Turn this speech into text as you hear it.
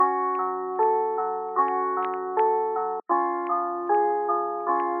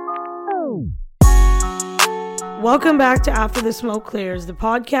Welcome back to After the Smoke Clears, the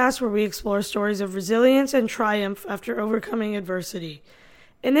podcast where we explore stories of resilience and triumph after overcoming adversity.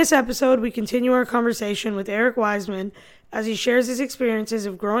 In this episode, we continue our conversation with Eric Wiseman as he shares his experiences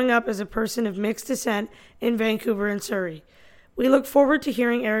of growing up as a person of mixed descent in Vancouver and Surrey. We look forward to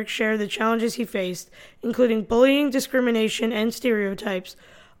hearing Eric share the challenges he faced, including bullying, discrimination, and stereotypes,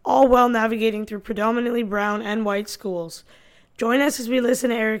 all while navigating through predominantly brown and white schools. Join us as we listen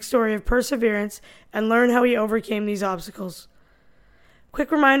to Eric's story of perseverance and learn how he overcame these obstacles.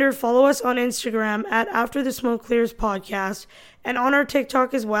 Quick reminder, follow us on Instagram at After the Smoke Clears Podcast and on our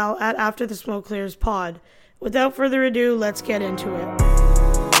TikTok as well at After the Smoke Clears Pod. Without further ado, let's get into it.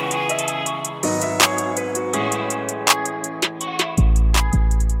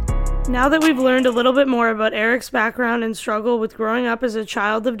 Now that we've learned a little bit more about Eric's background and struggle with growing up as a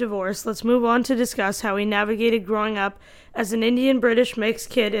child of divorce, let's move on to discuss how he navigated growing up as an Indian-British mixed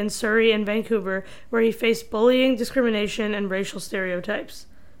kid in Surrey and Vancouver, where he faced bullying, discrimination, and racial stereotypes.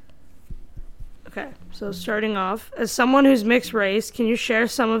 Okay, so starting off, as someone who's mixed race, can you share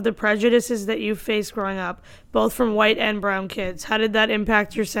some of the prejudices that you faced growing up, both from white and brown kids? How did that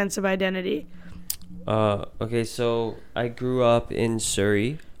impact your sense of identity? Okay, so I grew up in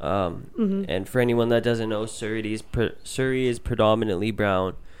Surrey, and for anyone that doesn't know, Surrey is predominantly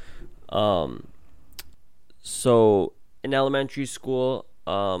brown. So in elementary school,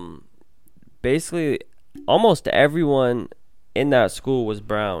 basically almost everyone in that school was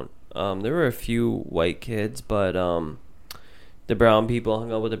brown. There were a few white kids, but the brown people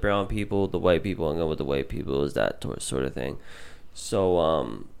hung out with the brown people, the white people hung out with the white people. It was that sort of thing.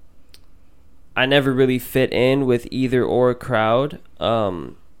 So I never really fit in with either or crowd.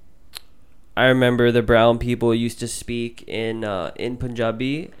 I remember the brown people used to speak in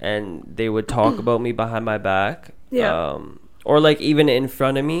Punjabi, and they would talk about me behind my back. Yeah. Or like even in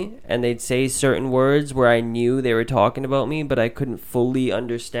front of me, and they'd say certain words where I knew they were talking about me, but I couldn't fully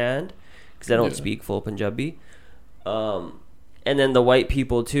understand because I don't speak full Punjabi. And then the white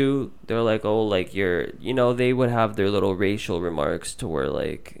people too, they're like, oh, like they would have their little racial remarks to where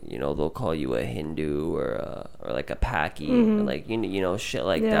like, they'll call you a Hindu or like a Paki, or like, shit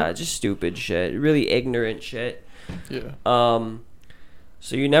like that. Just stupid shit, really ignorant shit. Yeah.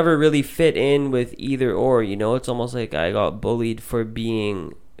 So you never really fit in with either or, it's almost like I got bullied for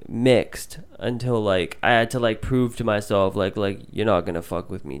being mixed until like I had to like prove to myself like you're not gonna fuck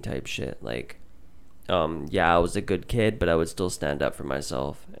with me type shit. Like I was a good kid, but I would still stand up for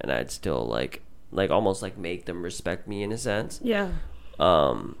myself, and I'd still like almost like make them respect me in a sense. Yeah.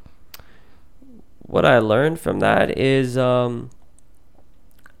 What I learned from that is I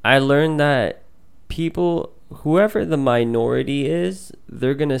learned that people, whoever the minority is,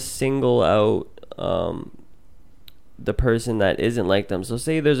 they're gonna single out the person that isn't like them. So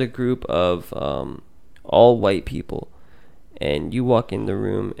say there's a group of all white people, and you walk in the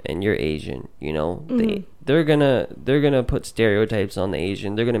room and you're Asian, they're gonna put stereotypes on the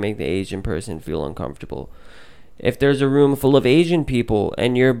Asian. They're gonna make the Asian person feel uncomfortable. If there's a room full of Asian people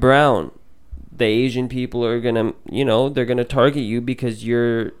and you're brown, the Asian people are gonna, they're gonna target you because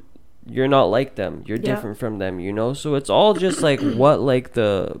you're not like them. You're different from them, So it's all just like what like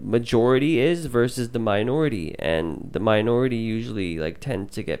the majority is versus the minority, and the minority usually like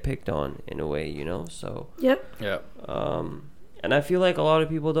tends to get picked on in a way, So Yep. Yeah. And I feel like a lot of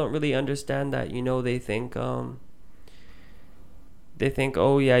people don't really understand that, they think,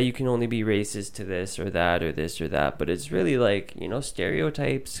 oh yeah, you can only be racist to this or that, but it's really like,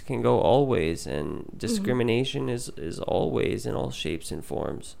 stereotypes can go all ways, and discrimination is always in all shapes and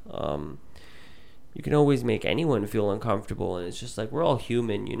forms. You can always make anyone feel uncomfortable, and it's just like, we're all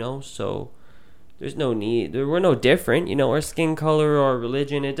human, so there's no need. We're no different, our skin color or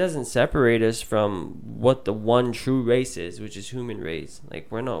religion, it doesn't separate us from what the one true race is, which is human race. Like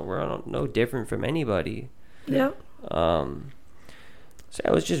we're no different from anybody. Yep. So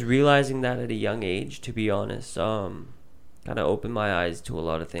I was just realizing that at a young age, to be honest. Kind of opened my eyes to a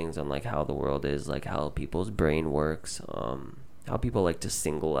lot of things on like how the world is, like how people's brain works, how people like to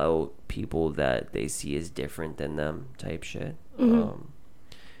single out people that they see as different than them type shit.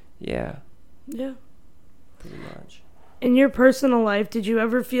 Yeah. Pretty much. In your personal life, did you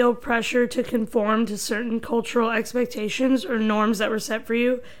ever feel pressure to conform to certain cultural expectations or norms that were set for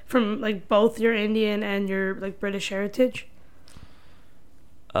you from like both your Indian and your like British heritage?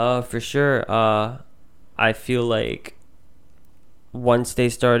 For sure. I feel like once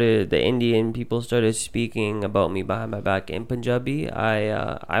the Indian people started speaking about me behind my back in Punjabi,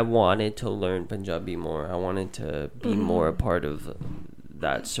 I wanted to learn Punjabi more. I wanted to be more a part of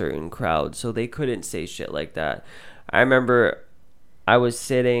that certain crowd, so they couldn't say shit like that. I remember I was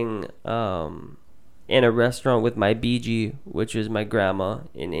sitting in a restaurant with my BG, which is my grandma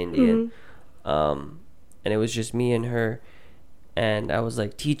in Indian. And it was just me and her. And I was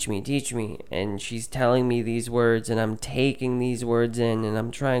like, teach me. And she's telling me these words, and I'm taking these words in, and I'm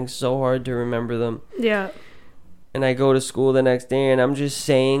trying so hard to remember them. Yeah. And I go to school the next day, and I'm just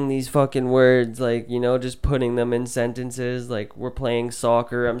saying these fucking words, like, you know, just putting them in sentences. Like, we're playing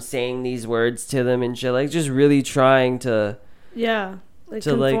soccer, I'm saying these words to them and shit. Like, just really trying to... Yeah. Like,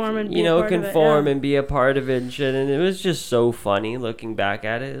 to conform like, and you know, conform yeah. and be a part of it and shit. And it was just so funny looking back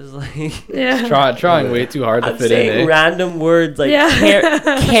at it. It's like... Yeah. Trying way too hard to fit in, eh? Random words like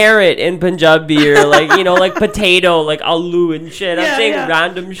carrot in Punjabi, or like, you know, like potato, like aloo and shit. I'm saying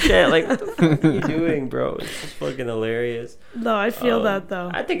random shit. Like, what the fuck are you doing, bro? It's just fucking hilarious. No, I feel that though.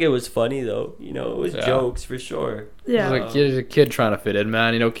 I think it was funny though. You know, it was jokes for sure. Yeah. Like, you're a kid trying to fit in,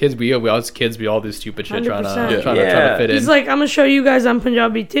 man. You know, kids, we all kids, we all do stupid shit trying to 100%. fit in. He's like, I'm gonna show you guys I'm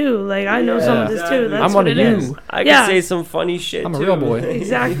Punjabi too. Like, I know some of this too. That's I'm what one of it you. is. I can say some funny shit. I'm a too. real boy.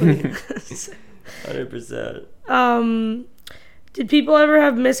 Exactly. 100%. Did people ever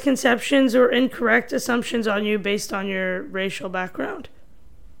have misconceptions or incorrect assumptions on you based on your racial background?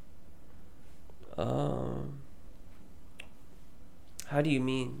 How do you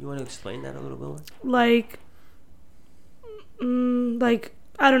mean? You want to explain that a little bit? Like, I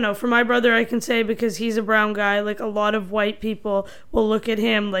don't know. For my brother, I can say, because he's a brown guy, like, a lot of white people will look at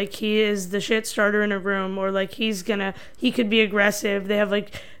him like he is the shit starter in a room, or like he could be aggressive. They have,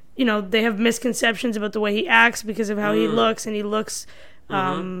 like, you know, they have misconceptions about the way he acts because of how he looks, and he looks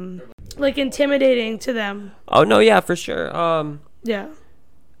like intimidating to them. Oh no, yeah, for sure. Yeah.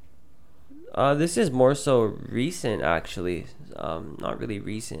 This is more so recent, actually. Not really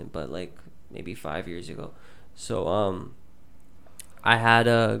recent, but like maybe 5 years ago. So I had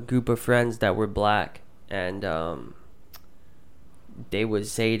a group of friends that were black, and they would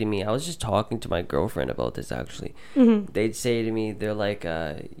say to me, I was just talking to my girlfriend about this actually. They'd say to me, they're like,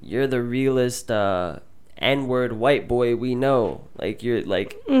 you're the realest N-word white boy we know. Like, you're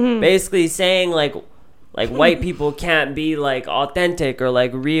like basically saying like white people can't be like authentic or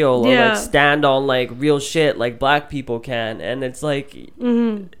like real or like stand on like real shit like black people can. And it's like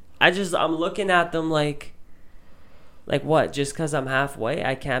I'm looking at them like what, just because I'm half white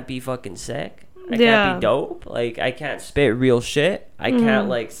I can't be fucking sick? I can't be dope? Like, I can't spit real shit? I can't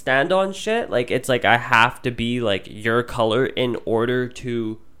like stand on shit? Like, it's like I have to be like your color in order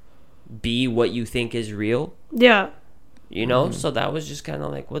to be what you think is real? Yeah. You know? So that was just kind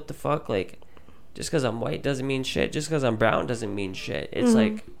of like, what the fuck? Like, just because I'm white doesn't mean shit. Just because I'm brown doesn't mean shit. It's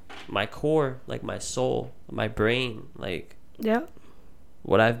like my core, like my soul, my brain, like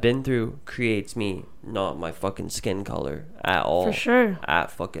what I've been through creates me, not my fucking skin color at all. For sure.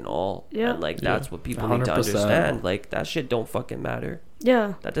 At fucking all. Yeah. And like that's what people 100%. Need to understand. Like, that shit don't fucking matter.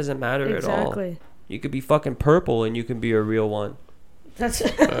 Yeah. That doesn't matter at all. You could be fucking purple and you can be a real one. That's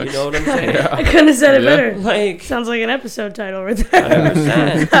you know what I'm saying? Yeah. I couldn't have said it better. Like, sounds like an episode title right there.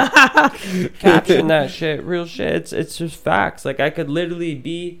 100%. Caption that shit, real shit. It's just facts. Like, I could literally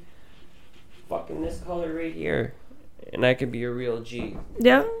be fucking this color right here, and I could be a real G.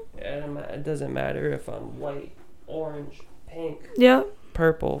 Yeah. And it doesn't matter if I'm white, orange, pink,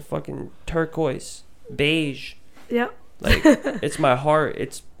 purple, fucking turquoise, beige. Yeah. Like, it's my heart,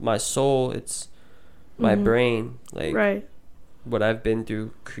 it's my soul, it's my brain. Like, right. What I've been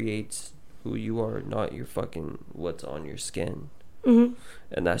through creates who you are, not your fucking what's on your skin. And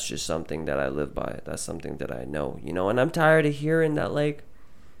that's just something that I live by. That's something that I know, you know. And I'm tired of hearing that, like,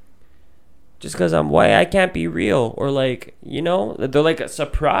 just because I'm white I can't be real, or like, you know, they're like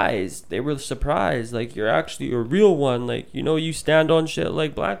surprised. They were surprised, like, you're actually a real one, like, you know, you stand on shit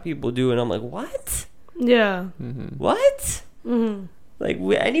like black people do. And I'm like, what? Yeah. What? Like,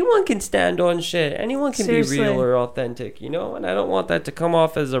 anyone can stand on shit. Anyone can be real or authentic, you know? And I don't want that to come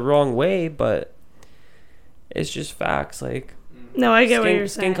off as a wrong way, but it's just facts. Like, no, I get what you're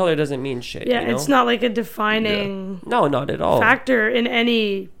saying. Skin color doesn't mean shit. Yeah, you know? It's not like a defining no, not at all. Factor in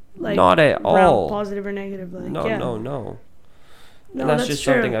any, like, not at all. Positive or negative. Like, no. No, and that's just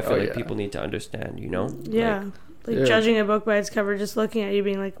true. Something I feel like people need to understand, you know? Yeah. Like judging a book by its cover, just looking at you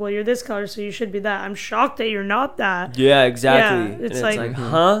being like, well, you're this color, so you should be that. I'm shocked that you're not that. Yeah, exactly. Yeah, it's like,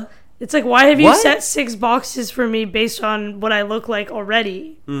 huh? It's like, why have you set 6 boxes for me based on what I look like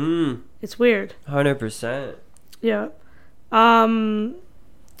already? It's weird. 100%. Yeah. How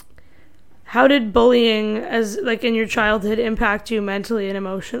did bullying, as like in your childhood, impact you mentally and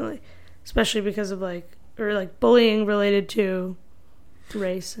emotionally? Especially because of bullying related to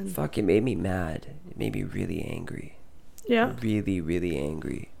race and fuck, it made me mad. It made me really angry. Yeah. Really, really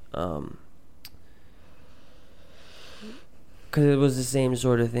angry. Because it was the same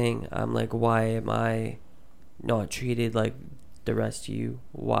sort of thing. I'm like, why am I not treated like the rest of you?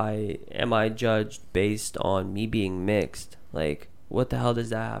 Why am I judged based on me being mixed? Like, what the hell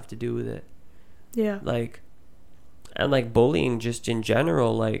does that have to do with it? Yeah. Like, and like bullying just in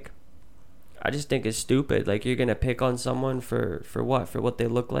general, like, I just think it's stupid. Like, you're gonna pick on someone for what? For what they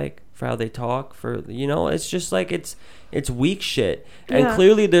look like? For how they talk? For, you know, it's just like, it's weak shit. And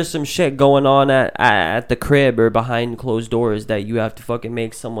clearly there's some shit going on at the crib or behind closed doors that you have to fucking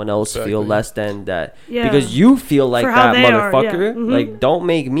make someone else feel less than that. Yeah. Because you feel like that, motherfucker. Like, don't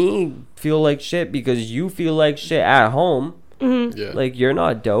make me feel like shit because you feel like shit at home. Yeah. Like, you're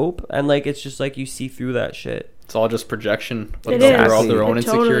not dope. And like, it's just like you see through that shit. It's all just projection. They're all their own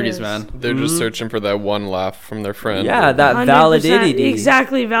insecurities, man. They're just searching for that one laugh from their friend. Yeah, that validity.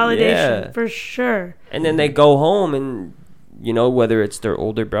 Exactly, validation, for sure. And then they go home and, you know, whether it's their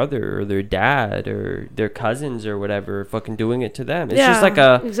older brother or their dad or their cousins or whatever, fucking doing it to them. It's just like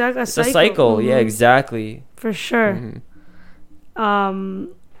a cycle. Mm-hmm. Yeah, exactly. For sure. Mm-hmm.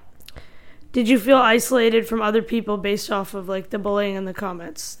 Did you feel isolated from other people based off of like the bullying and the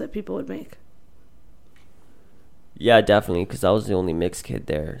comments that people would make? Yeah, definitely, because I was the only mixed kid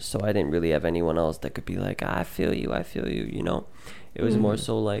there, so I didn't really have anyone else that could be like, I feel you, you know? It was more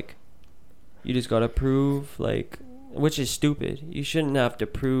so like, you just gotta prove, like, which is stupid. You shouldn't have to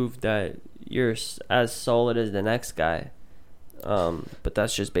prove that you're as solid as the next guy. But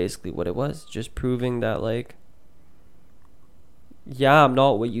that's just basically what it was, just proving that, like, yeah, I'm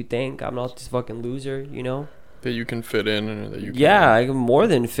not what you think, I'm not this fucking loser, you know? That you can fit in, and that you can... Yeah, I can more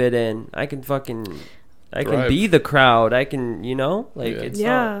than fit in. I can be the crowd. I can, you know, like, it's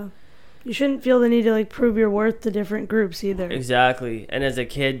not... You shouldn't feel the need to like prove your worth to different groups either. Exactly. And as a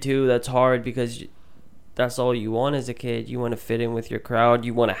kid too, that's hard because that's all you want as a kid. You want to fit in with your crowd.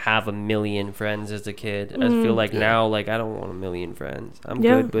 You want to have a million friends as a kid. I feel like now, like, I don't want a million friends. I'm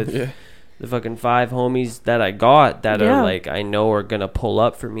good with the fucking 5 homies that I got that are like, I know are gonna pull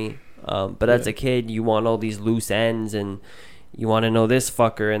up for me. But as a kid, you want all these loose ends, and you want to know this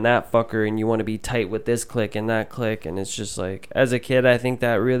fucker and that fucker, and you want to be tight with this clique and that clique. And it's just like, as a kid, I think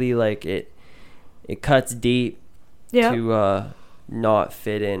that really, like, it cuts deep to not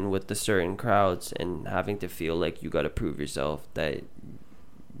fit in with the certain crowds and having to feel like you got to prove yourself that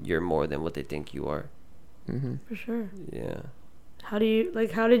you're more than what they think you are. For sure. Yeah. How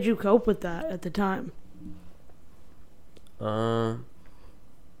did you cope with that at the time?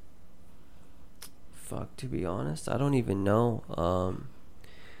 Fuck, to be honest, I don't even know.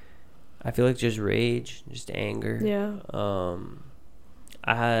 I feel like just rage, just anger. Yeah.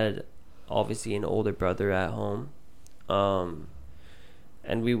 I had obviously an older brother at home,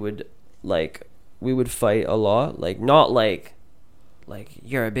 and we would fight a lot. Like, not like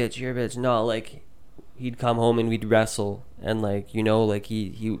you're a bitch. Not like he'd come home and we'd wrestle, and like, you know, like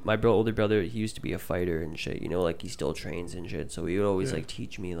older brother, he used to be a fighter and shit. You know, like, he still trains and shit. So he would always like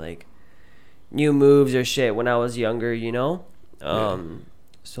teach me like new moves or shit when I was younger, you know?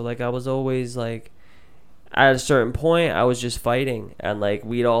 So like, I was always like, at a certain point, I was just fighting, and like,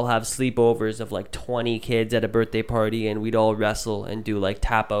 we'd all have sleepovers of like 20 kids at a birthday party, and we'd all wrestle and do like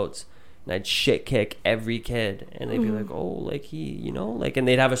tap outs, and I'd shit kick every kid, and they'd be like, oh, like, he, you know, like, and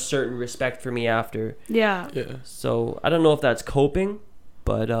they'd have a certain respect for me after. Yeah. So I don't know if that's coping,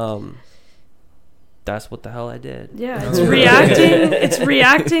 but that's what the hell I did. Yeah, it's reacting. It's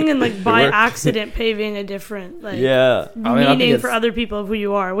reacting and like by accident paving a different like meaning for other people of who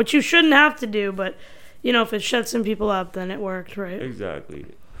you are, which you shouldn't have to do. But you know, if it shuts some people up, then it worked, right? Exactly.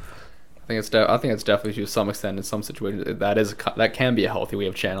 I think it's definitely to some extent in some situations that can be a healthy way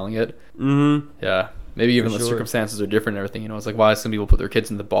of channeling it. Yeah, maybe even the circumstances are different and everything. You know, it's like, why some people put their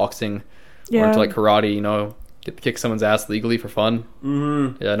kids into boxing or into like karate. You know. Kick someone's ass legally for fun.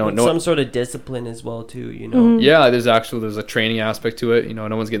 Yeah, some sort of discipline as well too, you know. Yeah, there's a training aspect to it. You know,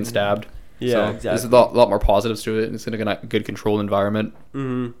 no one's getting stabbed. Yeah, so exactly. There's a lot more positives to it. It's in a good controlled environment.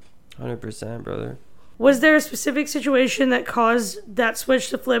 100%, brother. Was there a specific situation that caused that switch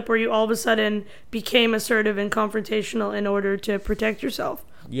to flip, where you all of a sudden became assertive and confrontational in order to protect yourself?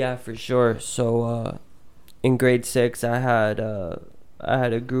 Yeah, for sure. So, in grade 6, I had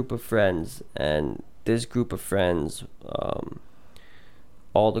a group of friends, and this group of friends,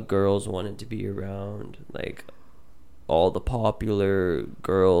 all the girls wanted to be around, like, all the popular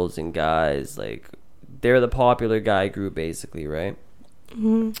girls and guys, like, they're the popular guy group, basically, right?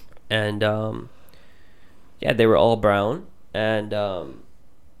 And, yeah, they were all brown, and,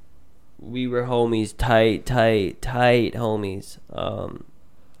 we were homies, tight homies,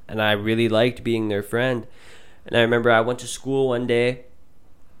 and I really liked being their friend. And I remember I went to school one day,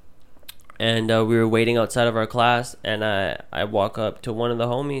 And we were waiting outside of our class, and I walk up to one of the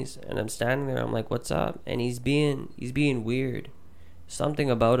homies, and I'm standing there. I'm like, "What's up?" And he's being weird. Something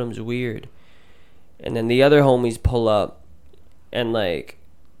about him's weird. And then the other homies pull up, and like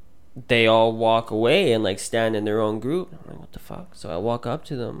they all walk away and like stand in their own group. I'm like, "What the fuck?" So I walk up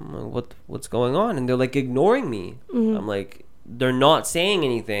to them. I'm like, "What's going on?" And they're like ignoring me. I'm like, they're not saying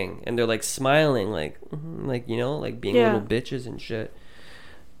anything, and they're like smiling, like you know, like being little bitches and shit.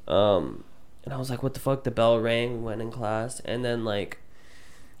 And I was like, what the fuck? The bell rang, we went in class. And then, like,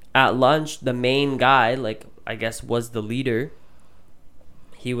 at lunch, the main guy, like, I guess was the leader.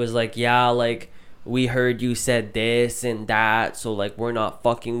 He was like, yeah, like, we heard you said this and that. So, like, we're not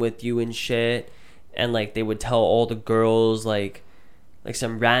fucking with you and shit. And, like, they would tell all the girls, like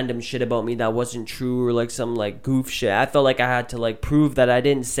some random shit about me that wasn't true. Or, like, some, like, goof shit. I felt like I had to, like, prove that I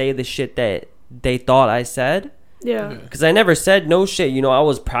didn't say the shit that they thought I said. Yeah. Because I never said no shit. You know, I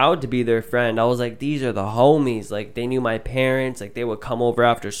was proud to be their friend. I was like, these are the homies. Like, they knew my parents. Like, they would come over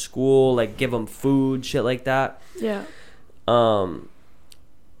after school, like, give them food, shit like that. Yeah. And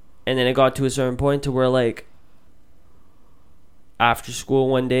then it got to a certain point to where, like, after school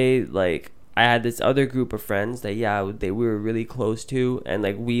one day, like, I had this other group of friends that, we were really close to. And,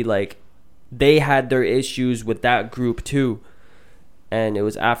 like, they had their issues with that group, too. And it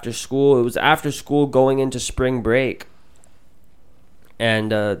was after school. It was after school going into spring break.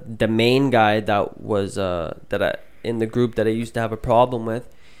 And the main guy that was in the group that I used to have a problem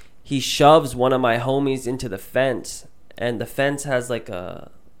with, he shoves one of my homies into the fence, and the fence has like a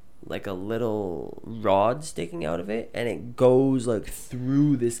little rod sticking out of it, and it goes like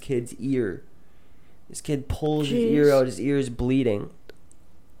through this kid's ear. This kid pulls his ear out. His ear is bleeding,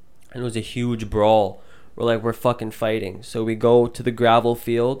 and it was a huge brawl. We're fucking fighting. So we go to the gravel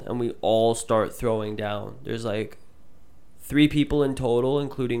field and we all start throwing down. There's like 3 people in total,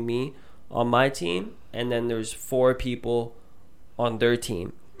 including me, on my team. And then there's 4 people on their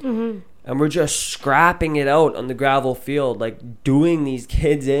team. Mm-hmm. And we're just scrapping it out on the gravel field, like doing these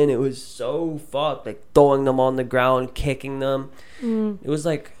kids in. It was so fucked. Like throwing them on the ground, kicking them. It was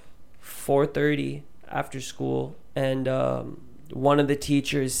like 4:30 after school. And one of the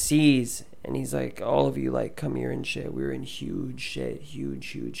teachers sees, and he's like, all of you, like, come here and shit. We were in huge shit.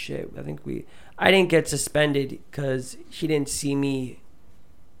 I think I didn't get suspended because he didn't see me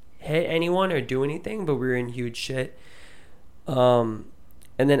hit anyone or do anything, but we were in huge shit. And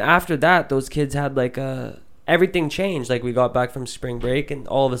then after that, those kids had, like, everything changed. Like, we got back from spring break, and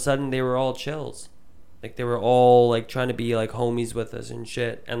all of a sudden, they were all chills. Like, they were all, like, trying to be, like, homies with us and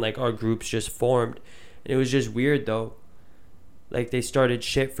shit. And, like, our groups just formed. And it was just weird, though. Like, they started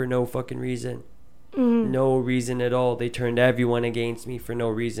shit for no fucking reason. No reason at all. They turned everyone against me for no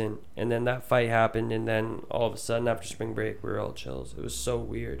reason. And then that fight happened, and then all of a sudden, after spring break, we were all chills. It was so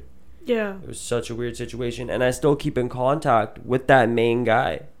weird. Yeah. It was such a weird situation. And I still keep in contact with that main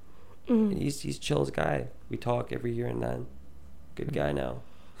guy. He's chill's guy. We talk every year and then. Good guy now.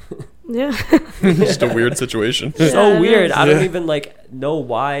 Yeah. Just a weird situation. So weird. I don't even, like, know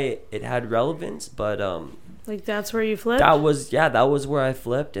why it had relevance, but... Like, that's where you flipped? That was where I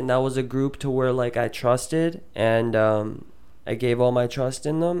flipped, and that was a group to where, like, I trusted, and I gave all my trust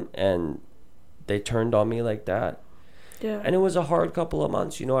in them, and they turned on me like that. Yeah. And it was a hard couple of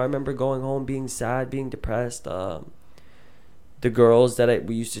months, you know. I remember going home being sad, being depressed. The girls that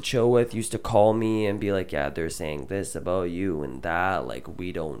we used to chill with used to call me and be like, yeah, they're saying this about you and that, like,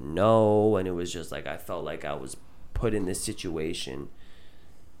 we don't know. And it was just like, I felt like I was put in this situation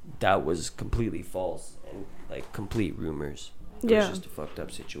that was completely false and like complete rumors. It was just a fucked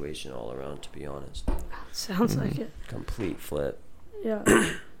up situation all around, to be honest. Sounds like it. Complete flip. Yeah.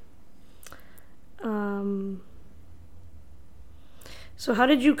 So how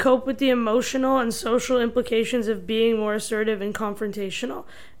did you cope with the emotional and social implications of being more assertive and confrontational?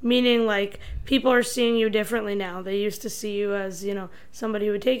 Meaning, like, people are seeing you differently now. They used to see you as, you know, somebody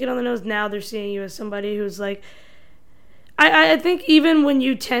who would take it on the nose. Now they're seeing you as somebody who's like, I think even when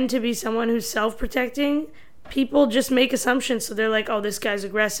you tend to be someone who's self-protecting, people just make assumptions. So they're like, oh, this guy's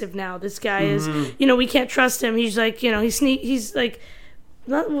aggressive now. This guy is, you know, we can't trust him. He's like, you know, he's like,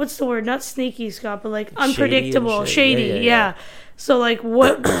 not, what's the word? Not sneaky, Scott, but like unpredictable, shady. Yeah. So like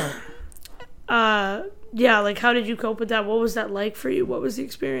what, like how did you cope with that? What was that like for you? What was the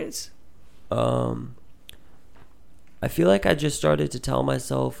experience? I feel like I just started to tell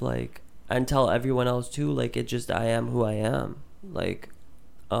myself, like, and tell everyone else too, like, I am who I am. Like,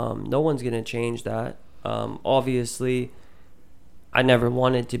 no one's gonna change that. Obviously, I never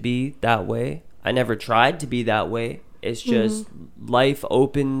wanted to be that way. I never tried to be that way. It's just life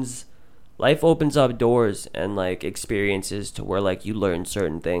opens life opens up doors and like experiences to where like you learn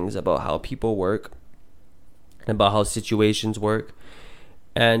certain things about how people work and about how situations work,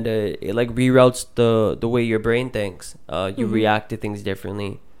 and it like reroutes the way your brain thinks. You react to things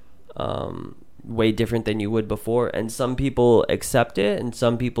differently, way different than you would before, and some people accept it and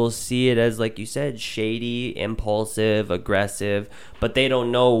some people see it as, like you said, shady, impulsive, aggressive, but they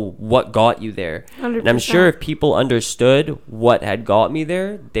don't know what got you there. 100%. And I'm sure if people understood what had got me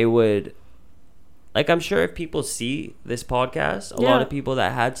there, they would, like, I'm sure if people see this podcast, a lot of people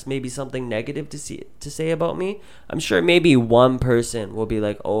that had maybe something negative to say about me, I'm sure maybe one person will be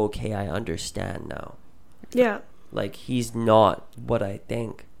like, oh, okay, I understand now. Yeah. Like, he's not what I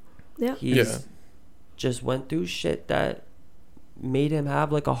think. Yeah. He's just went through shit that made him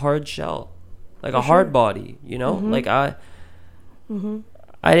have like a hard shell, like a hard body, you know? Like I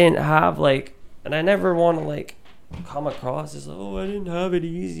didn't have like, and I never want to like come across as, oh, I didn't have it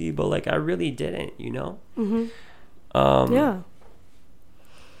easy, but like I really didn't, you know? Yeah.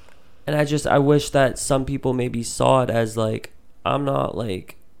 And I wish that some people maybe saw it as like, I'm not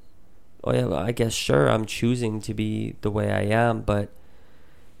like, oh yeah, well, I guess sure, I'm choosing to be the way I am, but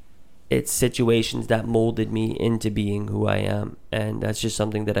it's situations that molded me into being who I am. And that's just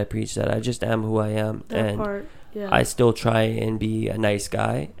something that I preach, that I just am who I am. I still try and be a nice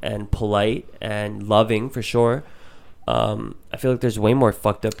guy and polite and loving for sure. I feel like there's way more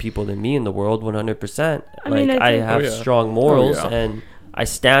fucked up people than me in the world, 100%. I have strong morals and I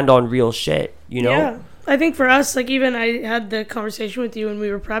stand on real shit, you know? Yeah. I think for us, like, even I had the conversation with you when we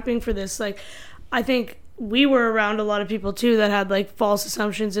were prepping for this, like, I think we were around a lot of people too that had like false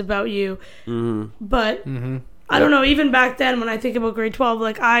assumptions about you. But I don't know, even back then when I think about grade 12,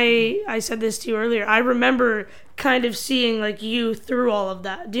 like I said this to you earlier, I remember kind of seeing like you through all of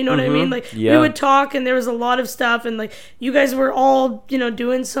that. Do you know what I mean? Like we would talk and there was a lot of stuff, and like you guys were all, you know,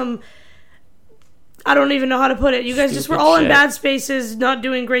 doing some, I don't even know how to put it. You guys just were all in bad spaces, not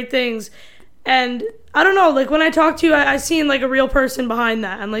doing great things. And I don't know, like when I talk to you, I seen like a real person behind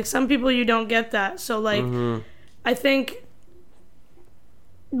that, and like some people you don't get that. So like I think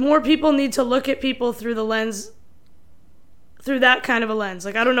more people need to look at people through the lens, through that kind of a lens.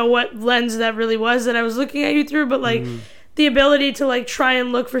 Like I don't know what lens that really was that I was looking at you through, but like the ability to like try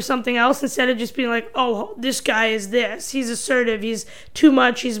and look for something else instead of just being like, oh, this guy is this, he's assertive, he's too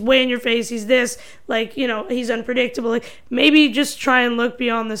much, he's way in your face, he's this, like, you know, he's unpredictable. Like maybe just try and look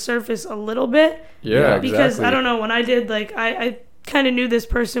beyond the surface a little bit. Yeah, because exactly. I don't know, when I did, like I kind of knew this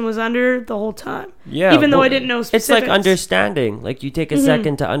person was under the whole time. Yeah, even though I didn't know specifics. It's like understanding. Like you take a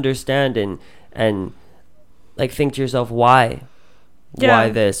second to understand and like think to yourself, why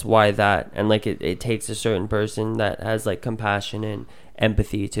this, why that, and like it takes a certain person that has like compassion and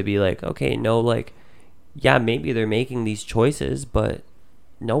empathy to be like, okay, no, like, yeah, maybe they're making these choices, but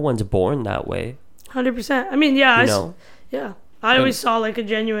no one's born that way. 100%. I mean, I always saw like a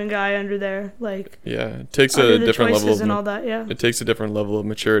genuine guy under there, like, it takes a different level of and all that. It takes a different level of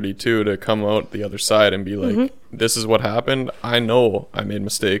maturity too to come out the other side and be like, this is what happened, I know I made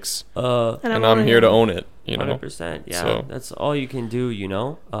mistakes, and I'm here to own it, you know. 100%. Yeah, so that's all you can do, you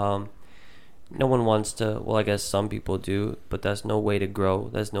know. No one wants to, well, I guess some people do, but that's no way to grow,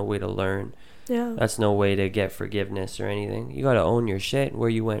 that's no way to learn. That's no way to get forgiveness or anything. You got to own your shit,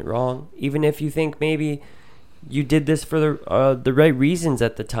 where you went wrong, even if you think maybe you did this for the right reasons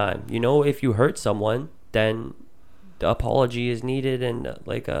at the time. You know, if you hurt someone, then the apology is needed, and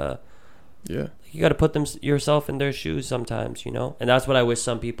you got to put yourself in their shoes sometimes, you know. And that's what I wish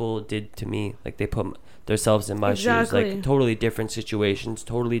some people did to me. Like they put themselves in my shoes. Like totally different situations,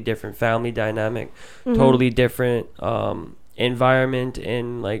 totally different family dynamic, totally different environment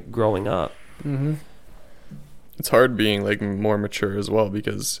in like growing up. It's hard being like more mature as well,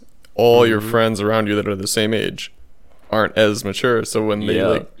 because all your friends around you that are the same age aren't as mature, so when they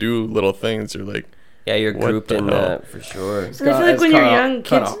like do little things, you're like, you're grouped in that for sure. And I feel like when you're young,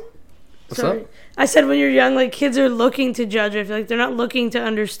 kids, I said when you're young, like kids are looking to judge. I feel like they're not looking to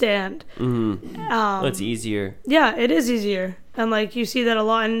understand. It's easier. Yeah, it is easier. And like you see that a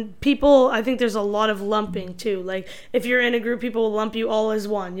lot. And people, I think there's a lot of lumping too. Like if you're in a group, people will lump you all as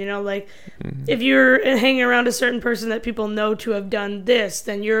one, you know, like if you're hanging around a certain person that people know to have done this,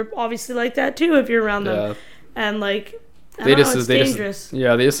 then you're obviously like that too if you're around them. And like it's dangerous.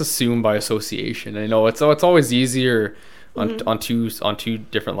 They just assume by association. I know it's always easier on two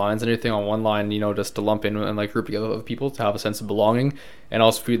different lines and everything. On one line, just to lump in and like group together with people to have a sense of belonging, and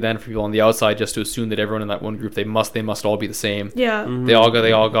also for people on the outside just to assume that everyone in that one group they must all be the same. Yeah. They all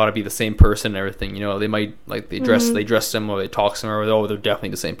got to be the same person and everything. They might like they dress similar, they talk similar. They're definitely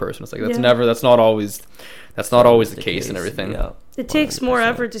the same person. It's like that's not always the case and everything. Yeah. It takes more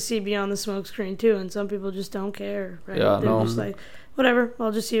effort to see beyond the smoke screen too, and some people just don't care. Right? Yeah, They're just like, whatever,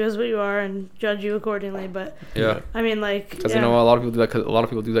 I'll just see you as what you are and judge you accordingly. But I mean, like, because a lot of people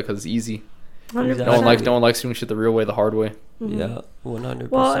do that because it's easy. 100%. No one likes doing shit the real way, the hard way. Yeah, 100%.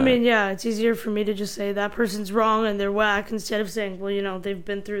 Well, I mean, it's easier for me to just say that person's wrong and they're whack instead of saying, well, they've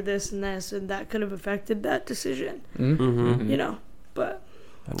been through this and that could have affected that decision. But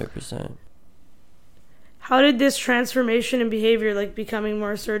 100%. How did this transformation in behavior, like becoming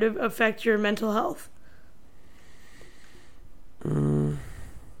more assertive, affect your mental health? Because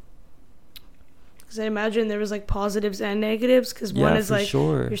I imagine there was like positives and negatives. Because one is like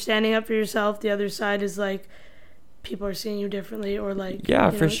you're standing up for yourself. The other side is like people are seeing you differently, or like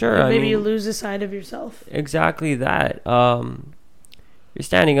for sure. Maybe you lose a side of yourself. Exactly that. You're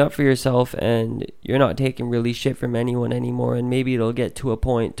standing up for yourself, and you're not taking really shit from anyone anymore. And maybe it'll get to a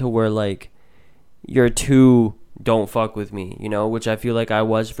point to where like you're too don't fuck with me, which I feel like I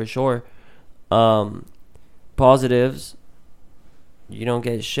was for sure. Positives. You don't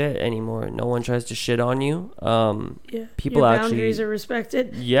get shit anymore. No one tries to shit on you. People your actually boundaries are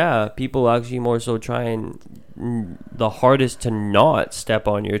respected. Yeah, people actually more so try and the hardest to not step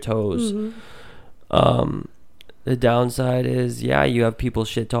on your toes. The downside is, you have people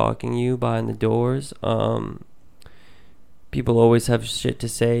shit talking you behind the doors. People always have shit to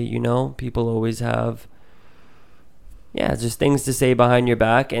say. People always have just things to say behind your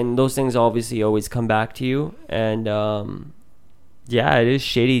back, and those things obviously always come back to you. And it is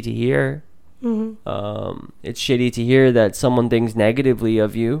shitty to hear. It's shitty to hear that someone thinks negatively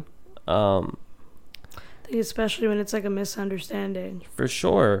of you. I think especially when it's like a misunderstanding. For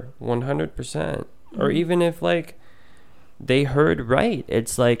sure, 100%. Or even if like they heard right,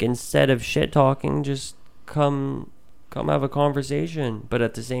 it's like instead of shit talking, just come have a conversation. But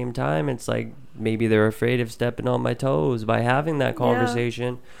at the same time, it's like maybe they're afraid of stepping on my toes by having that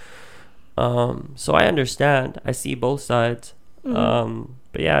conversation. So I understand. I see both sides. But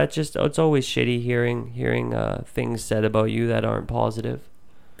it's always shitty hearing things said about you that aren't positive.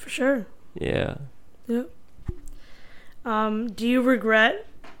 For sure. Yeah. Yep. Do you regret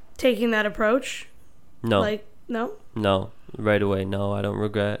taking that approach? No. Like, no? No. Right away, no. I don't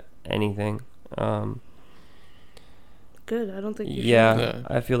regret anything. Good. I don't think you should. Yeah.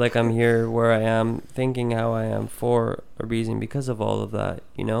 I feel like I'm here where I am, thinking how I am for a reason because of all of that.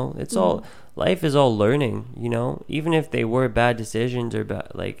 It's all... Life is all learning, even if they were bad decisions or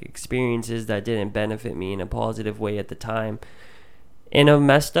like experiences that didn't benefit me in a positive way at the time. In a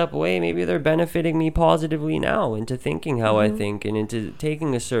messed up way, maybe they're benefiting me positively now into thinking how I think and into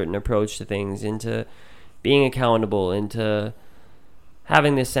taking a certain approach to things, into being accountable, into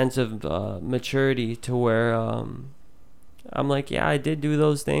having this sense of maturity to where I'm like, I did do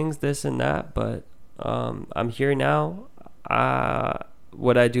those things, this and that, but I'm here now.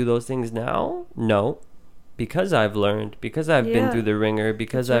 Would I do those things now? No. Because I've learned, because I've been through the ringer,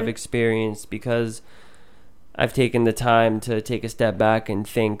 because I've experienced, because I've taken the time to take a step back and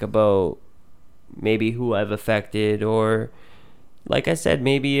think about maybe who I've affected, or like I said,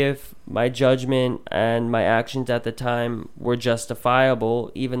 maybe if my judgment and my actions at the time were justifiable,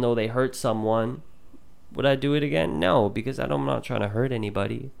 even though they hurt someone, would I do it again? No, because I'm not trying to hurt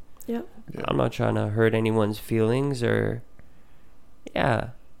anybody. Yep. Yeah. I'm not trying to hurt anyone's feelings or...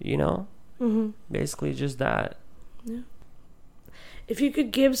 basically just that. Yeah. If you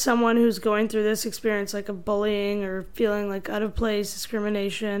could give someone who's going through this experience, like a bullying or feeling like out of place,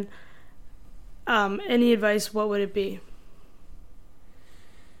 discrimination, any advice, what would it be?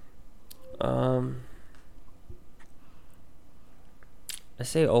 I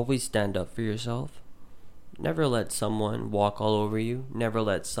say always stand up for yourself. Never let someone walk all over you. Never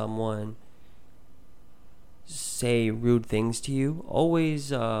let someone say rude things to you.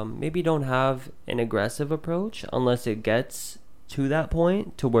 Always maybe don't have an aggressive approach unless it gets to that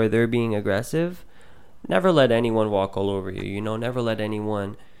point to where they're being aggressive. Never let anyone walk all over you, never let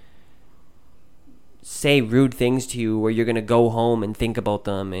anyone say rude things to you where you're gonna go home and think about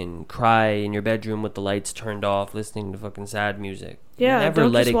them and cry in your bedroom with the lights turned off listening to fucking sad music. Never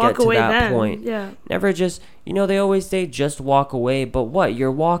let it get to that point. Never just, they always say just walk away, but what?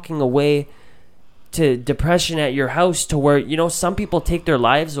 You're walking away to depression at your house, to where, you know, some people take their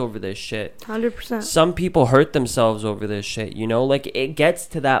lives over this shit. 100%. Some people hurt themselves over this shit, you know? Like, it gets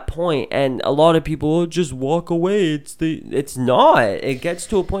to that point, and a lot of people will just walk away. It's not. It gets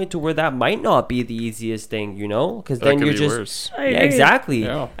to a point to where that might not be the easiest thing, you know? Because then you're just worse. Yeah, exactly.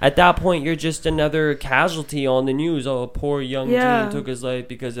 Yeah. At that point, you're just another casualty on the news. Oh, a poor young teen took his life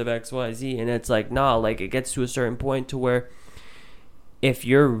because of XYZ. And it's like, nah, like, it gets to a certain point to where if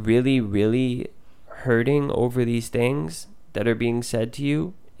you're really, really hurting over these things that are being said to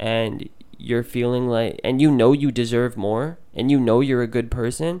you, and you're feeling like, and you know you deserve more, and you know you're a good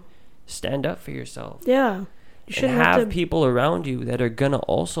person, stand up for yourself. Yeah. You shouldn't have people around you that are gonna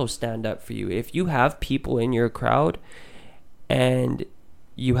also stand up for you. If you have people in your crowd and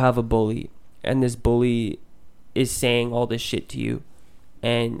you have a bully, and this bully is saying all this shit to you,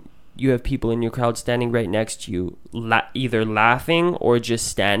 and you have people in your crowd standing right next to you, either laughing or just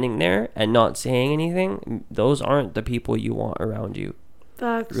standing there and not saying anything, those aren't the people you want around you.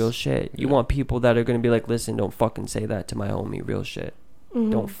 Facts. Real shit. You want people that are going to be like, listen, don't fucking say that to my homie. Real shit.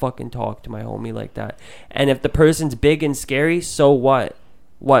 Mm-hmm. Don't fucking talk to my homie like that. And if the person's big and scary, so what?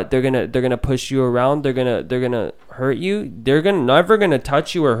 What? They're gonna push you around. They're gonna hurt you. They're never gonna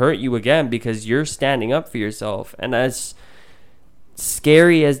touch you or hurt you again because you're standing up for yourself. And as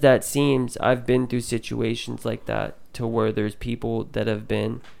scary as that seems, I've been through situations like that, to where there's people that have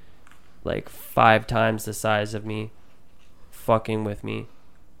been like 5 times the size of me fucking with me.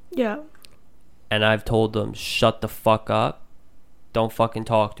 Yeah. And I've told them, shut the fuck up. Don't fucking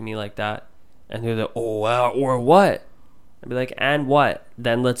talk to me like that. And they're like, oh, wow, or what? I'd be like, and what?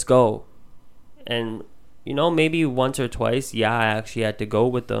 Then let's go. And, you know, maybe once or twice, yeah, I actually had to go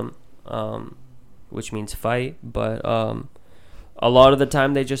with them, which means fight. But a lot of the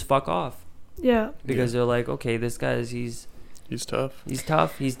time, they just fuck off. Yeah. Because they're like, okay, this guy is, he's tough. He's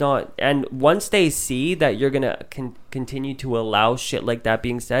tough. He's not. And once they see that you're going to continue to allow shit like that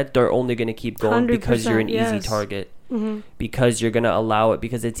being said, they're only going to keep going because you're an easy target. Mm-hmm. Because you're going to allow it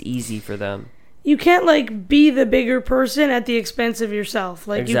because it's easy for them. You can't, like, be the bigger person at the expense of yourself.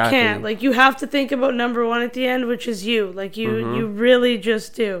 Like, exactly. You can't. Like, you have to think about number one at the end, which is you. Like, you really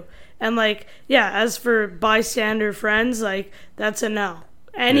just do. And, like, yeah, as for bystander friends, like, that's a no.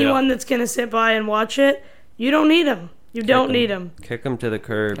 Anyone that's going to sit by and watch it, you don't need them. You don't need them. Kick them to the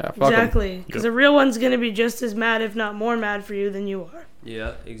curb. Yeah, exactly. Because a real one's going to be just as mad, if not more mad for you than you are.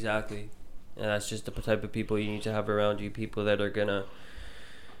 Yeah, exactly. And that's just the type of people you need to have around you. People that are going to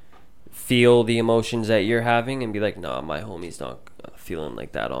feel the emotions that you're having and be like, nah, my homie's not feeling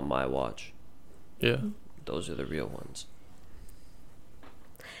like that on my watch. Yeah. Those are the real ones.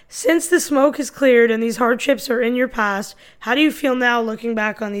 Since the smoke has cleared and these hardships are in your past, how do you feel now looking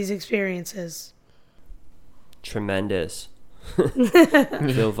back on these experiences? Tremendous.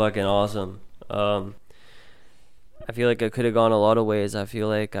 I feel fucking awesome. I feel like I could have gone a lot of ways. I feel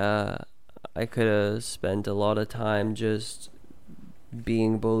like I could have spent a lot of time just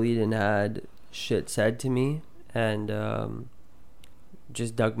being bullied and had shit said to me, and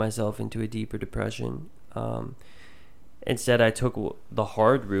just dug myself into a deeper depression. Instead, I took the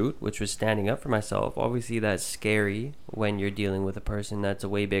hard route, which was standing up for myself. Obviously, that's scary when you're dealing with a person that's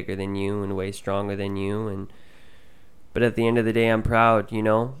way bigger than you and way stronger than you. But at the end of the day, I'm proud, you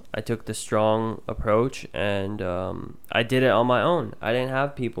know? I took the strong approach, and I did it on my own. I didn't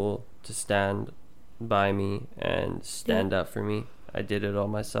have people to stand by me and stand up for me. I did it all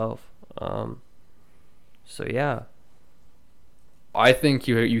myself. So, yeah. I think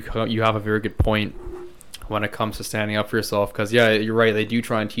you have a very good point when it comes to standing up for yourself, because you're right, they do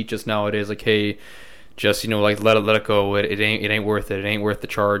try and teach us nowadays, like, hey, just, you know, like, let it go, it ain't worth it ain't worth the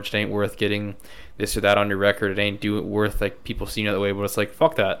charge, it ain't worth getting this or that on your record, it ain't worth, like, people seeing it that way. But it's like,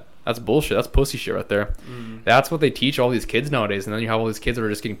 fuck that's bullshit, that's pussy shit right there. That's what they teach all these kids nowadays, and then you have all these kids that are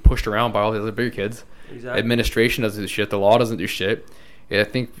just getting pushed around by all the other bigger kids. Exactly. Administration doesn't do shit, the law doesn't do shit. I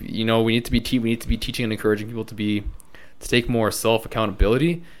think, you know, we need to be teaching and encouraging people to take more self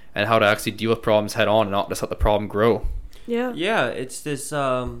accountability and how to actually deal with problems head on and not just let the problem grow. Yeah, it's this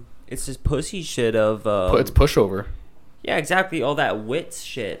pussy shit of it's pushover. Yeah, exactly. All that wits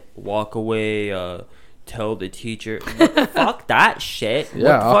shit. Walk away, tell the teacher. Fuck that shit.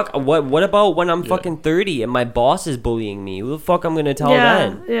 Yeah. What about when I'm fucking 30 and my boss is bullying me? Who the fuck I'm gonna tell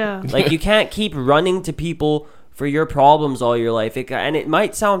then? Yeah. Like, you can't keep running to people for your problems all your life. And it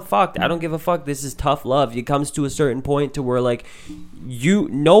might sound fucked. I don't give a fuck. This is tough love. It comes to a certain point to where, like,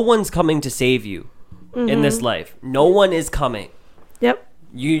 no one's coming to save you in this life. No one is coming. Yep.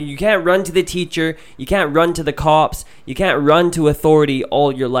 You can't run to the teacher. You can't run to the cops. You can't run to authority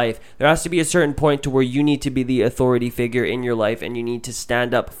all your life. There has to be a certain point to where you need to be the authority figure in your life, and you need to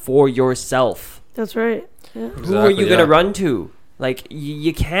stand up for yourself. That's right. Yeah. Exactly, Who are you gonna run to? Like,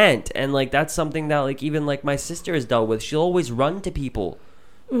 you can't. And like, that's something that like even like my sister has dealt with. She'll always run to people.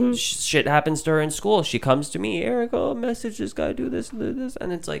 Shit happens to her in school. She comes to me, Eric, message this guy, do this,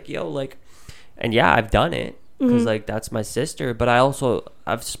 and it's like, yo, like, and yeah, I've done it. Because, like, that's my sister. But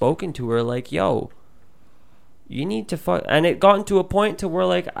I've spoken to her, like, yo, you need to fuck. And it gotten to a point to where,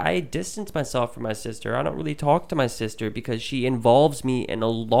 like, I distance myself from my sister. I don't really talk to my sister because she involves me in a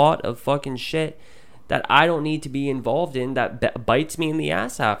lot of fucking shit that I don't need to be involved in that bites me in the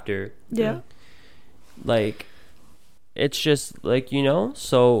ass after. Yeah. Like, it's just, like, you know,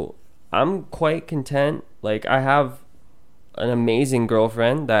 so I'm quite content. Like, I have an amazing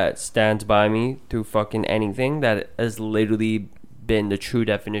girlfriend that stands by me through fucking anything. That has literally been the true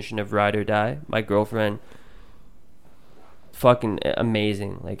definition of ride or die. My girlfriend, fucking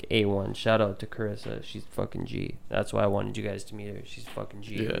amazing, like A1. Shout out to Carissa. She's fucking G. That's why I wanted you guys to meet her. She's fucking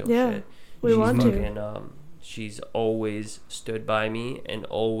G. Yeah. Shit. We want fucking, to. She's always stood by me and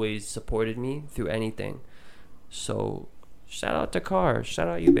always supported me through anything. So shout out to Car. Shout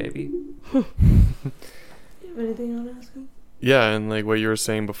out you, baby. You have anything you want to ask him? Yeah, and like what you were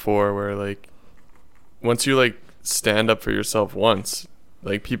saying before, where like once you like stand up for yourself once,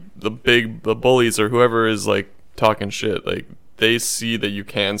 like the bullies or whoever is like talking shit, like they see that you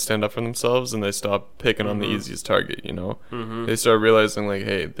can stand up for themselves and they stop picking on the easiest target, you know? They start realizing like,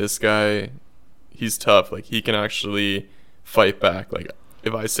 hey, this guy, he's tough, like he can actually fight back. Like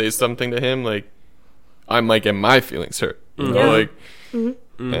if I say something to him, like I might get my feelings hurt, you know, like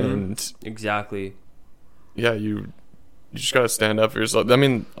and exactly. Yeah, you just gotta stand up for yourself. I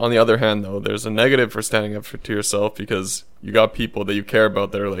mean, on the other hand, though, there's a negative for standing up to yourself because you got people that you care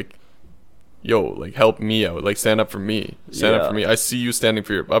about that are like, yo, like help me out, like stand up for me, up for me. I see you standing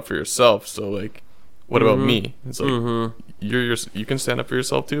up for yourself, so like, what about me? It's like you can stand up for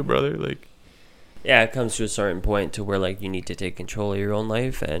yourself too, brother. Like, yeah, it comes to a certain point to where like you need to take control of your own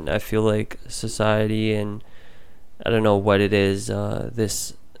life, and I feel like society, and I don't know what it is,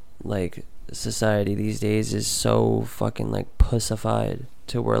 this like society these days is so fucking like pussified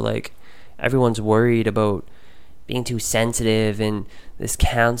to where like everyone's worried about being too sensitive and this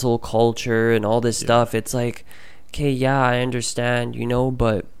cancel culture and all this stuff. It's like, okay, yeah, I understand, you know,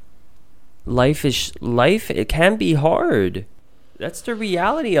 but life, it can be hard. That's the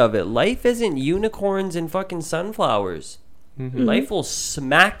reality of it. Life isn't unicorns and fucking sunflowers. Life will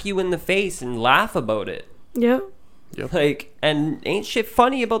smack you in the face and laugh about it. Yeah. Yep. Like, and ain't shit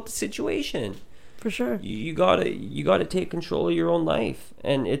funny about the situation. For sure. You gotta take control of your own life,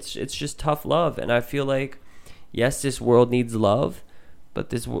 and it's just tough love. And I feel like, yes, this world needs love,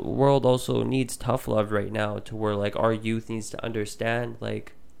 but this world also needs tough love right now. To where like our youth needs to understand,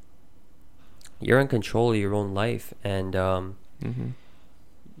 like, you're in control of your own life, and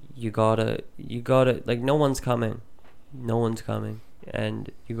you gotta like, no one's coming,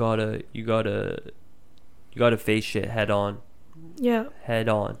 and you gotta face shit head on. Yeah. Head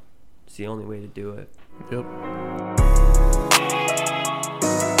on. It's the only way to do it. Yep.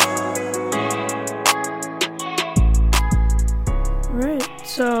 Right.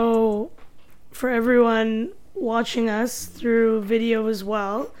 So, for everyone watching us through video as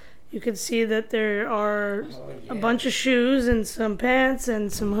well, you can see that there are a bunch of shoes and some pants and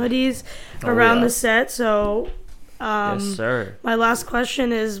some hoodies around the set. So, Yes, sir. my last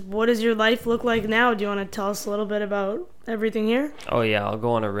question is, what does your life look like now? Do you want to tell us a little bit about everything here? Oh yeah, I'll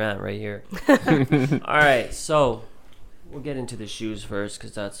go on a rant right here. All right, so we'll get into the shoes first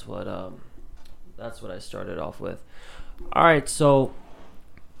because that's what I started off with. All right, so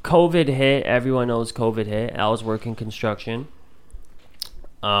COVID hit. Everyone knows COVID hit. I was working construction.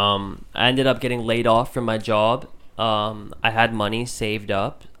 I ended up getting laid off from my job. I had money saved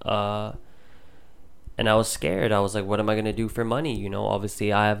up. And I was scared. I was like, what am I going to do for money? You know,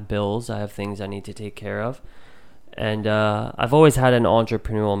 obviously I have bills. I have things I need to take care of. And I've always had an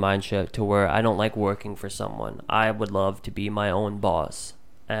entrepreneurial mindset to where I don't like working for someone. I would love to be my own boss.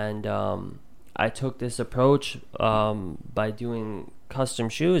 And I took this approach by doing custom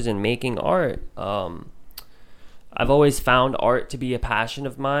shoes and making art. I've always found art to be a passion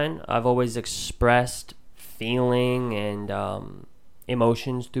of mine. I've always expressed feeling and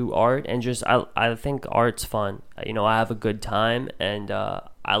emotions through art, and just I think art's fun. You know, I have a good time, and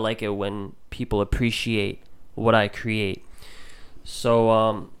I like it when people appreciate what I create.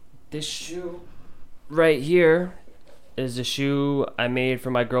 So this shoe right here is a shoe I made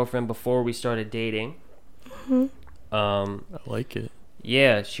for my girlfriend before we started dating. I like it.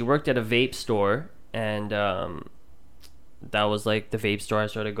 Yeah, she worked at a vape store, and that was like the vape store I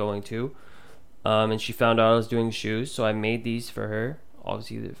started going to. And she found out I was doing shoes, so I made these for her.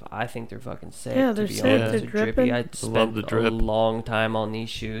 Obviously, I think they're fucking sick. Yeah, they're sick. They're dripping. I spent a long time on these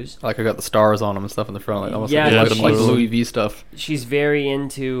shoes. Like I got the stars on them and stuff in the front, like almost like Louis V stuff. She's very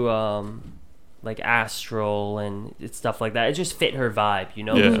into like astral and stuff like that. It just fit her vibe, you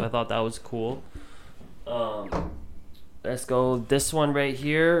know. Yeah. So I thought that was cool. Let's go. This one right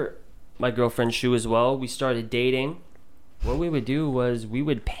here, my girlfriend's shoe as well. We started dating. What we would do was we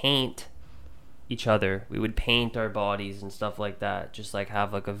would paint each other. We would paint our bodies and stuff like that. Just like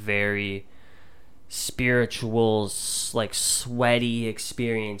have like a very spiritual, like sweaty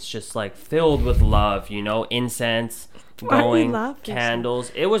experience, just like filled with love, you know, incense, going,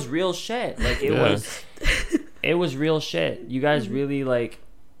 candles. It was real shit. Like it was real shit. You guys really like,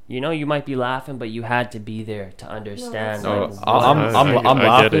 you know, you might be laughing, but you had to be there to understand. No, I'm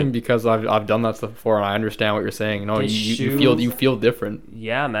laughing because I've done that stuff before and I understand what you're saying. You know, you feel different.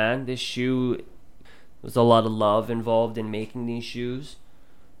 Yeah, man. This shoe, there's a lot of love involved in making these shoes.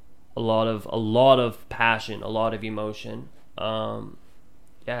 A lot of passion, a lot of emotion.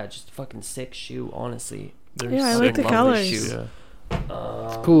 Yeah, just a fucking sick shoe, honestly. I like the colors. Yeah.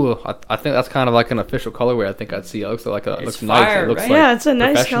 It's cool. I think that's kind of like an official colorway. I think I'd see. It looks like it looks nice. Fire, it looks right? like it's a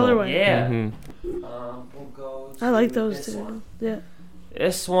nice colorway. Yeah. Mm-hmm. We'll go I like those too. Yeah.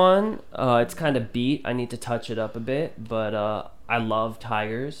 This one, it's kind of beat. I need to touch it up a bit, but I love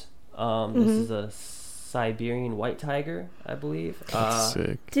tigers. This is a Siberian white tiger, I believe.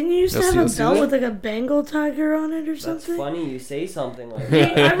 Sick. Didn't you used to have a belt with like a Bengal tiger on it or something? That's funny you say something like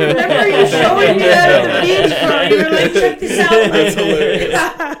that. I remember you showing me that at the beach party. You were like, check this out. That's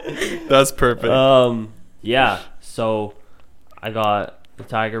hilarious. That's perfect. Yeah, so I got the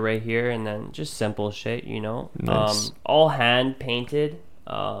tiger right here, and then just simple shit, you know. Nice. All hand painted.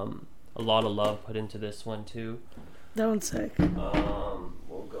 A lot of love put into this one too. That one's sick.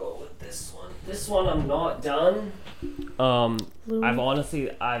 We'll go with this one. This one I'm not done. I've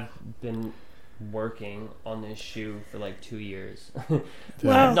been working on this shoe for like 2 years. Wow.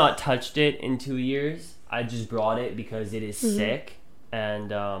 I've not touched it in 2 years. I just brought it because it is sick,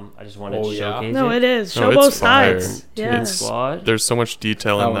 and I just wanted to showcase it. No, it is. No, Show it's both fire. sides. Yeah. Squad. There's so much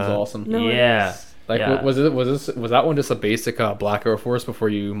detail That in was that. awesome. No, Yeah. Like was that one just a basic Black Air Force before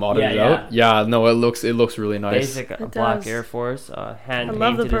you modded it Yeah. out? Yeah, no, it looks really nice. Basic It Black does. Air Force, hand I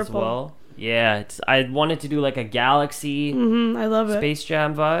love the painted as purple. well. Yeah, I wanted to do like a galaxy I love it. Space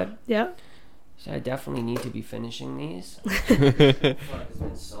Jam vibe. Yeah. So I definitely need to be finishing these. Fuck, it's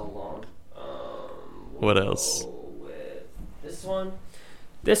been so long. What else? With this one.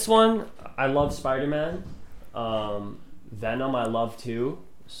 This one, I love Spider-Man. Venom, I love too.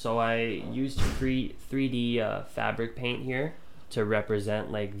 So I used 3D fabric paint here to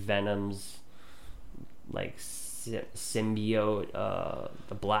represent like Venom's like symbiote,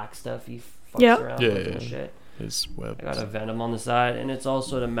 the black stuff he fucks around with and shit. His web. I got a Venom on the side, and it's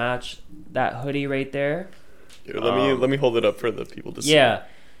also to match that hoodie right there. Here, let me hold it up for the people to see. Yeah,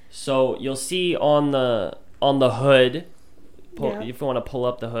 so you'll see on the hood. If you want to pull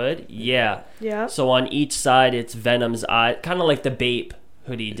up the hood, yeah. So on each side, it's Venom's eye, kind of like the Bape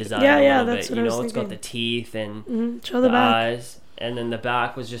hoodie design. Yeah, a little that's bit. what I was It's got thinking. the teeth and Show the back. eyes, and then the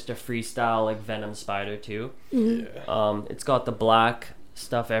back was just a freestyle like Venom spider too. It's got the black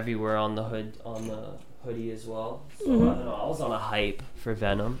stuff everywhere on the hoodie as well. So I don't know. I was on a hype for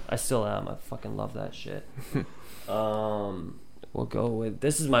Venom. I still am. I fucking love that shit. We'll go with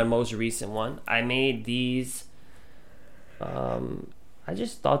this is my most recent one. I made these. I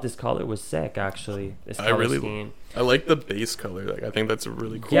just thought this color was sick. Actually, this color scheme. I like the base color. Like I think that's a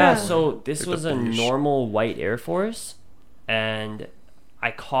really cool. Yeah. So this like was a normal white Air Force, and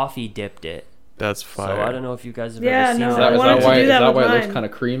I coffee dipped it. That's fire. So I don't know if you guys have ever seen no, that. I wanted to do that with why it mine. looks kind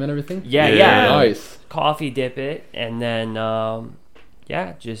of cream and everything? Yeah. Nice. Coffee dip it, and then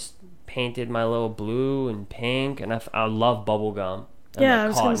just painted my little blue and pink, and I love bubble gum. And I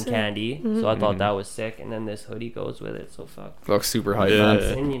was gonna cotton say. candy. So I thought that was sick, and then this hoodie goes with it. So fuck. Looks super hype, Yeah.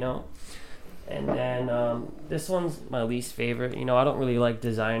 man. And, you know, and then this one's my least favorite. You know, I don't really like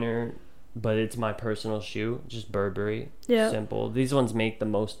designer, but it's my personal shoe. Just Burberry. Yeah. Simple. These ones make the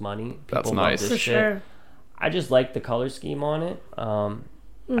most money. That's People nice. love For this shit. sure. I just like the color scheme on it. I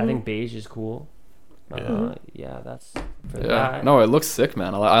think beige is cool. That's for that. No, it looks sick,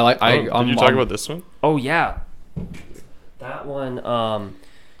 man. Did you talk about this one? Oh yeah, that one.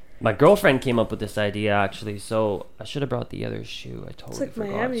 My girlfriend came up with this idea actually. So I should have brought the other shoe. I totally like forgot.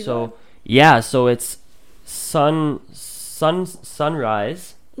 Miami So vibe. yeah, so it's sunrise,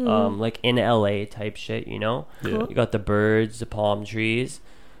 like in LA type shit, you know? Yeah. You got the birds, the palm trees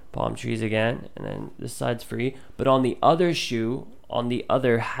again, and then this side's free. But on the other shoe, on the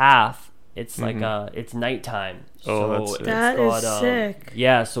other half, it's like it's nighttime. Oh, so that's sick. That is sick.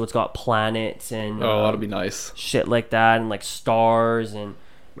 Yeah, so it's got planets and that'll be nice. shit like that, and like stars. And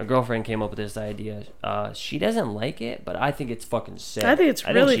my girlfriend came up with this idea. She doesn't like it, but I think it's fucking sick. I think it's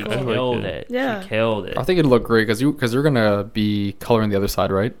really she cool. killed it. Yeah. She killed it. I think it'd look great because you're gonna be coloring the other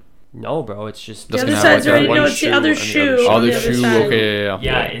side, right? No, bro, it's just The Just other gonna side's have, like, already, one no, it's the shoe other and the shoe. other on the Other other shoe, side. okay,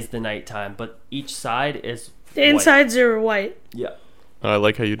 yeah, is the nighttime, but each side is The white. insides are white. Yeah. I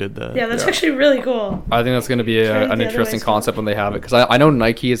like how you did that. Yeah, that's Yeah. actually really cool. I think that's going to be Try it the an other interesting way, concept when they have it, because I know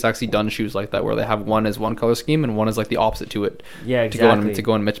Nike has actually done shoes like that where they have one as one color scheme and one is like the opposite to it Yeah, exactly. to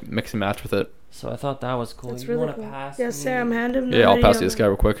go and mix and match with it. So I thought that was cool. That's you really want to cool. pass? Yeah, me- Sam, hand him the Yeah, I'll hoodie pass on you this the- guy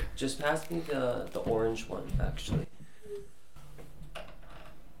real quick. Just pass me the orange one, actually.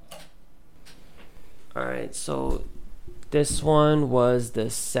 All right, so this one was the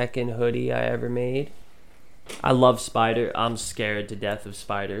second hoodie I ever made. I love spider. I'm scared to death of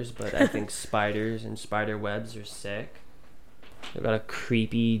spiders, but I think spiders and spider webs are sick. They got a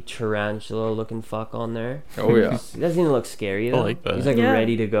creepy tarantula looking fuck on there. Oh yeah, He doesn't even look scary though. like that. He's like Yeah.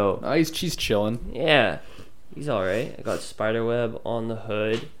 ready to go. she's chilling. Yeah, he's all right. I got spider web on the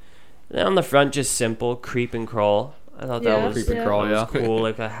hood. And then on the front, just simple creep and crawl. I thought Yeah, that was, Creep and crawl, that was yeah. cool,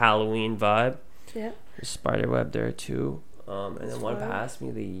 like a Halloween vibe. Yeah. There's spider web there too. And then one pass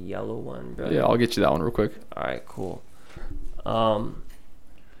me the yellow one, bro. Yeah, I'll get you that one real quick. All right, cool.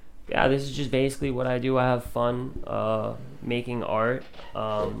 Yeah, this is just basically what I do. I have fun making art.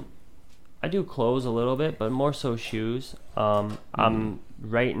 I do clothes a little bit, but more so shoes. I'm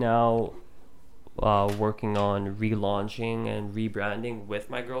right now working on relaunching and rebranding with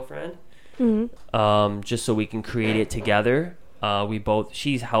my girlfriend. Just so we can create it together.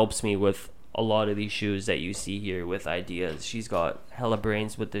 She helps me with a lot of these shoes that you see here with ideas. She's got hella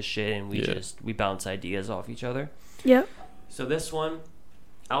brains with this shit, and we bounce ideas off each other. Yep. So this one,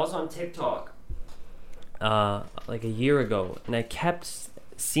 I was on TikTok like a year ago, and I kept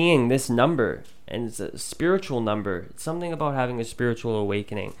seeing this number, and it's a spiritual number. It's something about having a spiritual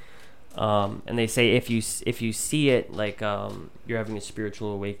awakening. And they say if you see it like you're having a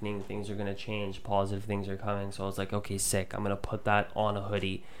spiritual awakening, things are gonna change, positive things are coming. So I was like, okay, sick. I'm gonna put that on a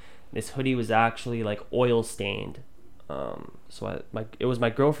hoodie. This hoodie was actually like oil stained. It was my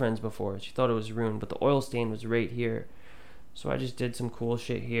girlfriend's before. She thought it was ruined, but the oil stain was right here. So I just did some cool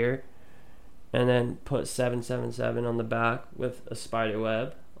shit here, and then put 777 on the back with a spider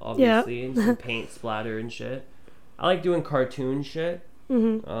web, obviously, and some paint splatter and shit. I like doing cartoon shit.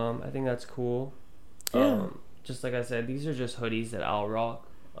 I think that's cool. Yeah. Just like I said, these are just hoodies that I'll rock.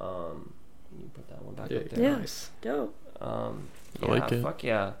 You put that one back up there. Yeah. Nice. Dope. I like it. Fuck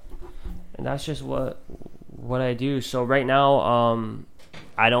yeah. And that's just what I do. So right now,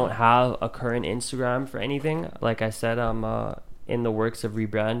 I don't have a current Instagram for anything. Like I said, I'm in the works of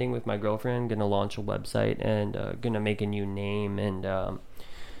rebranding with my girlfriend. Gonna launch a website and gonna make a new name and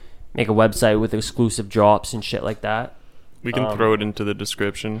make a website with exclusive drops and shit like that. We can throw it into the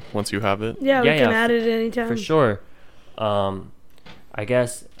description once you have it. Yeah, we can add it anytime. For sure. I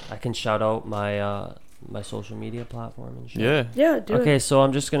guess I can shout out my my social media platform and shit. Yeah. Yeah, do it. Okay, so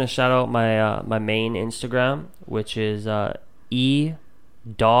I'm just gonna shout out my my main Instagram, which is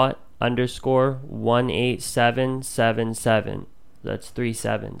e._18777. That's 3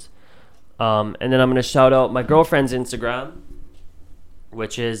 7s. And then I'm gonna shout out my girlfriend's Instagram,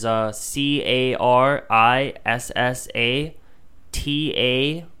 which is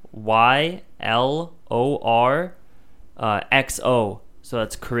CarissataylorXO. So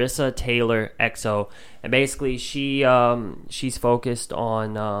that's Carissa Taylor XO. And basically she's focused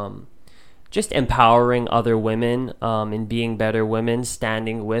on just empowering other women and being better women,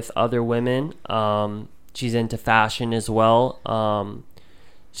 standing with other women. She's into fashion as well.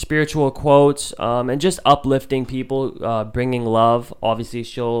 Spiritual quotes and just uplifting people, bringing love. Obviously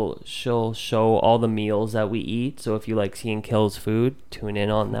she'll show all the meals that we eat, so if you like seeing Kills food, tune in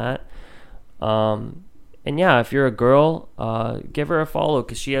on that. And yeah, if you're a girl, give her a follow,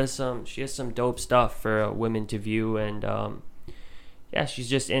 because she has some dope stuff for women to view. And yeah, she's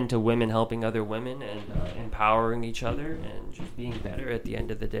just into women helping other women and empowering each other and just being better at the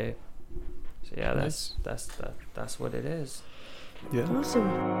end of the day. So yeah, that's what it is. Yeah. Awesome.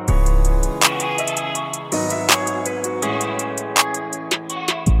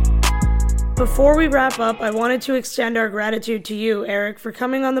 Before we wrap up, I wanted to extend our gratitude to you, Eric, for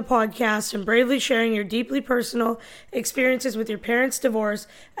coming on the podcast and bravely sharing your deeply personal experiences with your parents' divorce,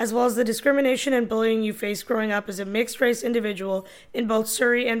 as well as the discrimination and bullying you faced growing up as a mixed-race individual in both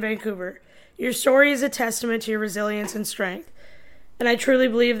Surrey and Vancouver. Your story is a testament to your resilience and strength. And I truly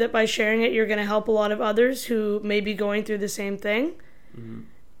believe that by sharing it, you're going to help a lot of others who may be going through the same thing. Mm-hmm.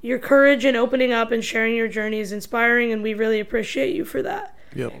 Your courage in opening up and sharing your journey is inspiring, and we really appreciate you for that.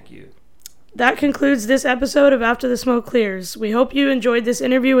 Yep. Thank you. That concludes this episode of After the Smoke Clears. We hope you enjoyed this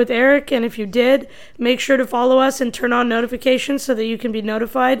interview with Eric, and if you did, make sure to follow us and turn on notifications so that you can be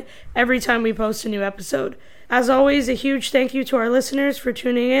notified every time we post a new episode. As always, a huge thank you to our listeners for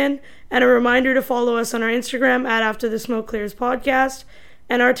tuning in, and a reminder to follow us on our Instagram at After the Smoke Clears Podcast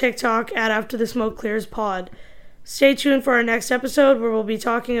and our TikTok at After the Smoke Clears Pod. Stay tuned for our next episode where we'll be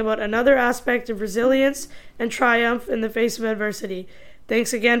talking about another aspect of resilience and triumph in the face of adversity.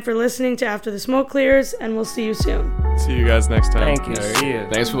 Thanks again for listening to After the Smoke Clears, and we'll see you soon. See you guys next time. Thank you. See you.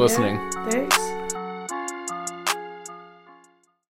 Thanks for listening. Yeah, thanks.